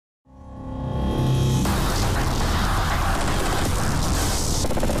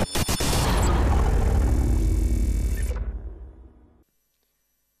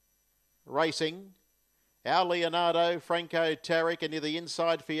racing. Our Leonardo, Franco Tarek, and near the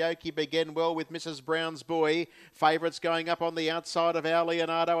inside, Fiocchi began well with Mrs. Brown's Boy. Favourites going up on the outside of Our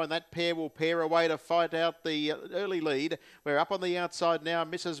Leonardo, and that pair will pair away to fight out the early lead. We're up on the outside now.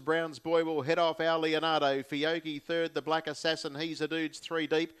 Mrs. Brown's Boy will head off Our Leonardo. Fiocchi third, the Black Assassin, He's a Dude's three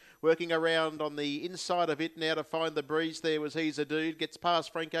deep. Working around on the inside of it now to find the breeze there was He's a Dude. Gets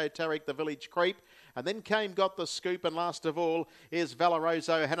past Franco Tarek, the Village Creep. And then came Got the Scoop, and last of all is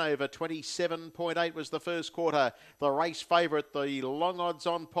Valoroso Hanover. 27.8 was the first quarter. The race favourite, the long odds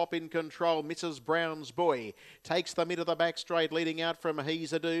on Pop in control, Mrs. Brown's Boy, takes them into the back straight, leading out from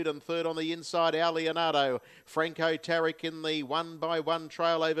He's a Dude, and third on the inside, Our Leonardo. Franco Tarek in the 1-by-1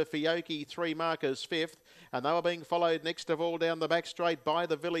 trail over Fiocchi, 3 markers fifth. And they were being followed next of all down the back straight by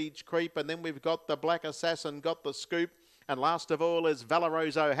the Village Creep. And then we've got the Black Assassin, Got the Scoop. And last of all is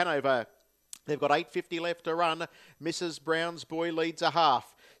Valoroso Hanover. They've got 8.50 left to run. Mrs. Brown's Boy leads a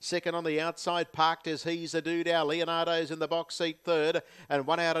half. Second on the outside, parked is He's a Dude. Our Leonardo's in the box seat third. And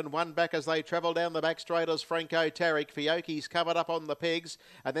one out and one back as they travel down the back straight as Franco Tarek. Fiocchi's covered up on the pegs.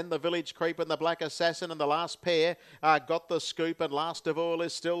 And then the Village Creep and the Black Assassin. And the last pair Got the Scoop. And last of all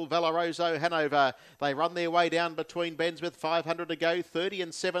is still Valoroso Hanover. They run their way down between bends with 500 to go. 30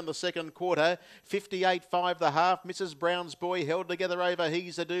 and 7 the second quarter. 58.5 the half. Mrs. Brown's Boy held together over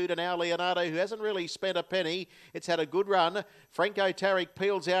He's a Dude and Our Leonardo, who hasn't really spent a penny. It's had a good run. Franco Tarek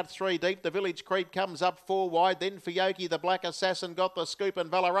peels out 3 deep. The Village Creep comes up 4 wide. Then Fiocchi, the Black Assassin, Got the Scoop,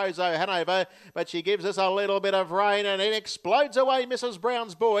 and Valoroso Hanover. But she gives us a little bit of rain and it explodes away, Mrs.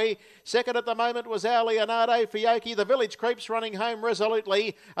 Brown's Boy. Second at the moment was Our Leonardo. Fiocchi, the Village Creeps running home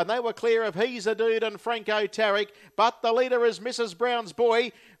resolutely. And they were clear of He's a Dude and Franco Tarek. But the leader is Mrs. Brown's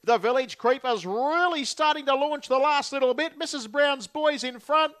Boy. The Village Creep is really starting to launch the last little bit. Mrs. Brown's Boy's in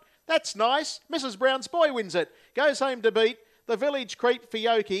front. That's nice. Mrs. Brown's Boy wins it. Goes home to beat the Village Creep,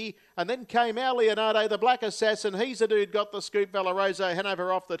 Fiocchi, and then came Our Leonardo, the Black Assassin, He's a Dude, Got the Scoop, Valoroso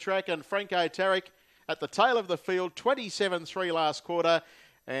Hanover off the track, and Franco Tarek at the tail of the field, 27.3 last quarter,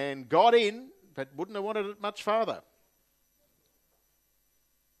 and got in, but wouldn't have wanted it much farther.